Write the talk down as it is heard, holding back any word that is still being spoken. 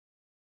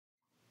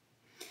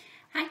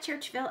Hi,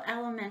 Churchville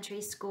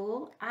Elementary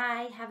School.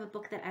 I have a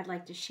book that I'd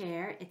like to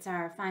share. It's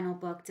our final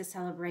book to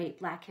celebrate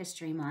Black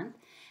History Month.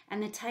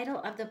 And the title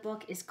of the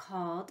book is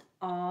called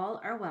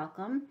All Are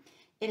Welcome.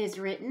 It is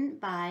written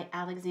by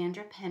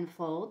Alexandra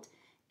Penfold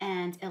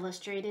and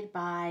illustrated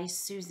by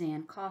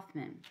Suzanne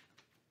Kaufman.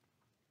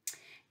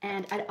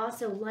 And I'd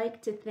also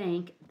like to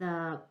thank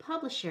the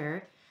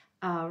publisher,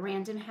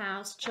 Random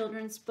House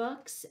Children's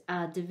Books,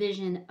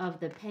 division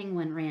of the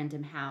Penguin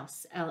Random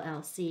House,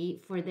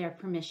 LLC, for their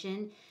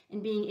permission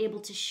in being able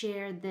to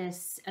share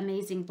this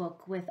amazing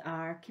book with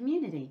our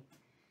community.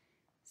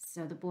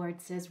 So the board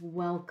says,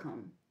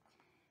 welcome.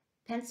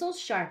 Pencils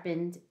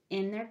sharpened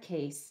in their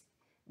case,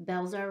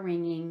 bells are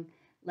ringing,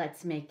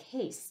 let's make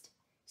haste.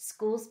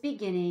 School's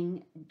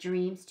beginning,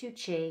 dreams to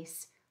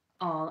chase,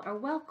 all are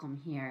welcome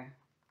here.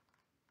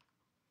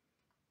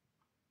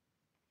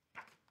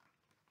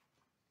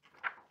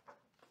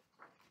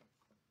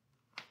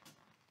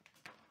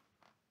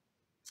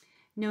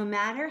 No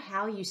matter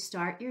how you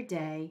start your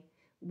day,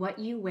 what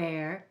you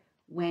wear,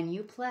 when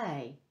you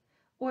play,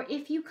 or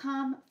if you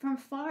come from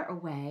far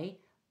away,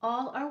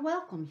 all are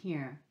welcome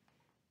here.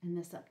 And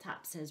this up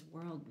top says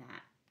World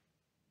Map.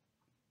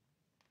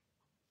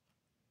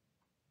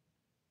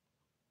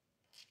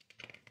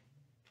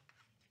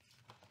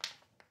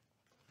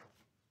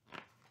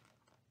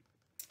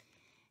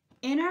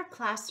 In our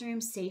classroom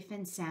safe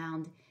and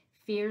sound,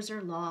 fears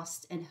are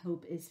lost and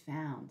hope is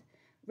found.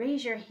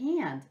 Raise your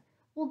hand.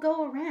 We'll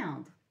go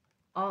around.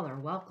 All are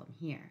welcome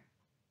here.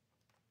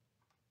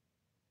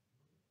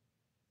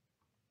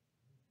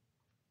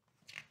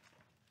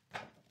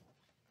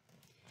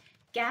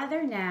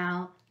 Gather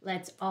now,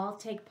 let's all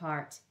take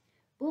part.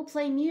 We'll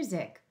play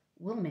music,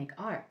 we'll make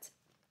art.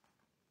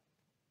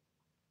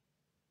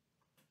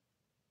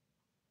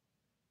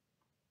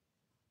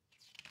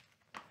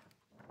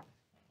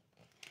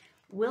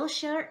 We'll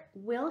share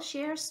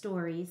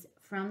stories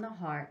from the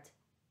heart.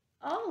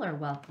 All are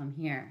welcome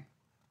here.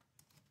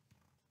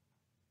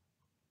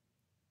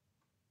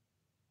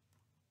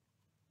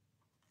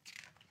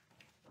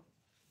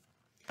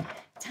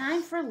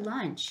 Time for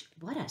lunch.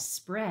 What a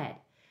spread.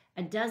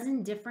 A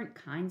dozen different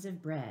kinds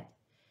of bread.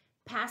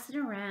 Pass it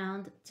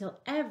around till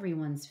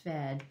everyone's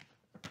fed.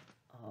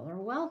 All are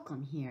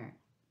welcome here.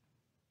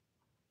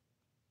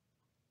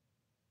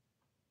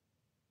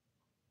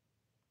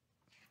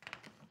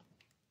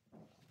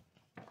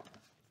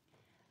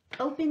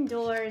 Open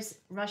doors,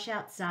 rush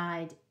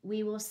outside.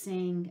 We will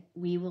sing,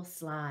 we will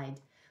slide.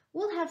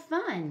 We'll have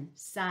fun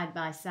side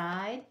by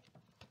side.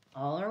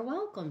 All are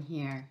welcome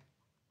here.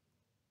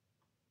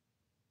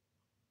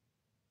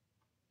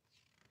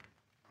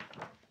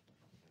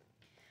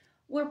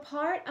 We're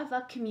part of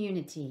a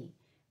community.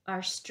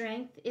 Our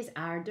strength is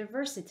our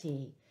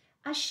diversity,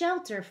 a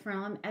shelter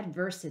from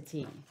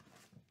adversity.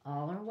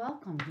 All are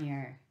welcome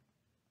here.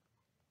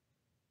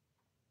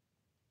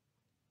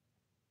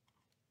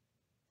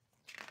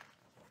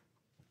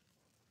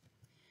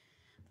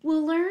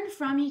 We'll learn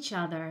from each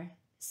other.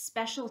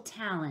 Special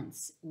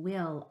talents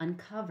we'll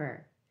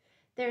uncover.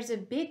 There's a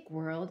big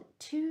world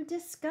to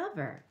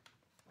discover.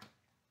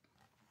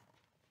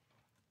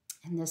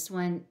 And this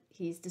one,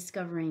 she's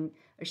discovering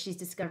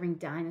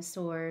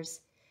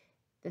dinosaurs.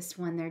 This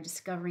one, they're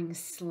discovering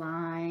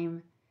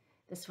slime.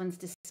 This one's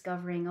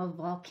discovering a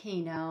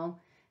volcano.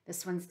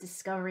 This one's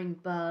discovering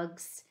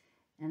bugs.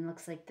 And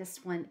looks like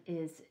this one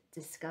is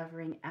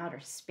discovering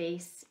outer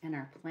space and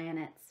our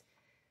planets.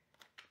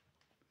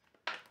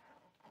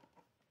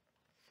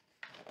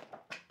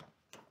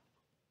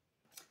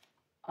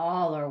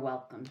 All are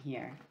welcome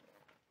here.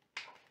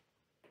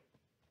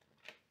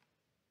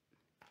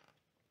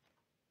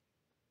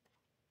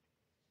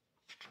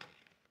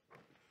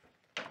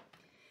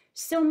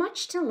 So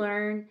much to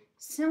learn,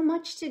 so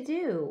much to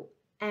do.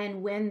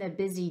 And when the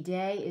busy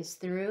day is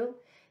through,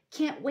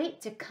 can't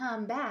wait to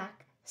come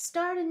back,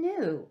 start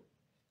anew.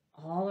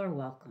 All are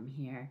welcome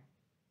here.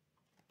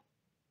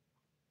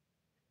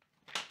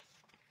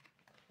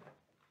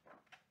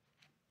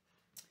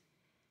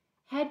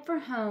 Head for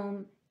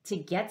home to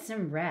get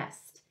some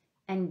rest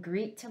and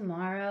greet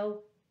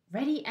tomorrow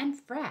ready and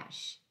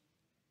fresh.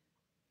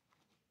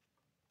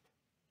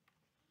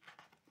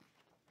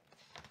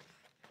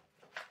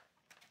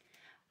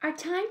 Our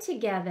time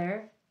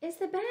together is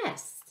the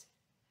best.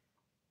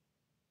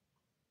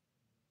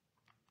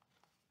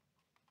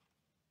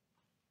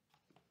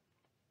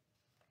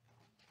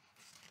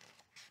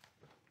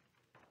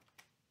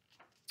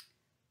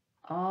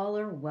 All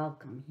are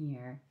welcome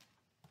here.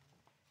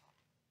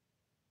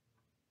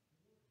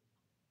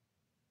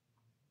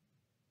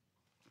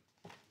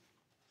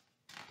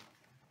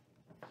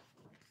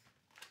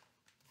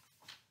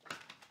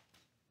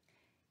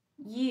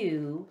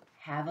 You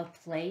have a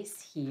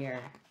place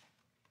here.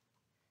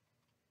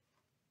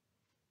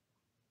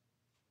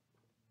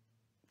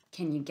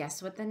 Can you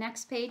guess what the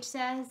next page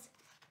says?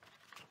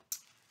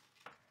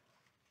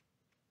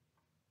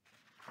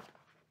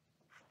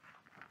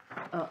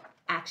 Oh,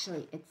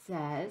 actually, it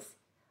says,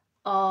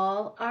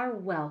 all are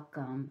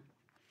welcome.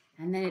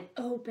 And then it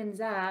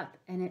opens up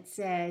and it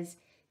says,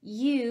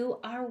 You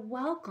are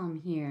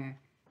welcome here.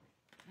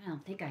 I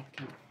don't think I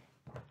can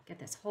get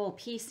this whole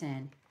piece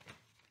in.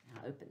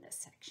 I'll open this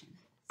section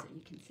so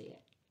you can see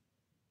it.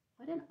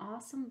 What an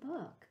awesome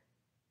book.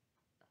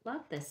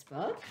 Love this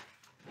book.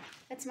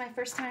 It's my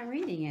first time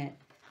reading it.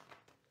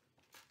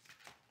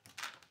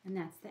 And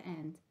that's the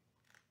end.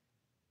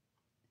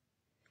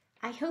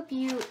 I hope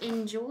you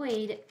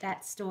enjoyed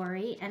that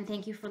story, and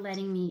thank you for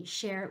letting me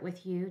share it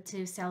with you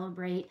to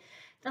celebrate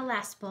the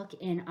last book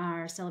in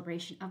our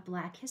celebration of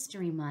Black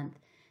History Month.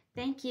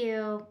 Thank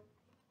you.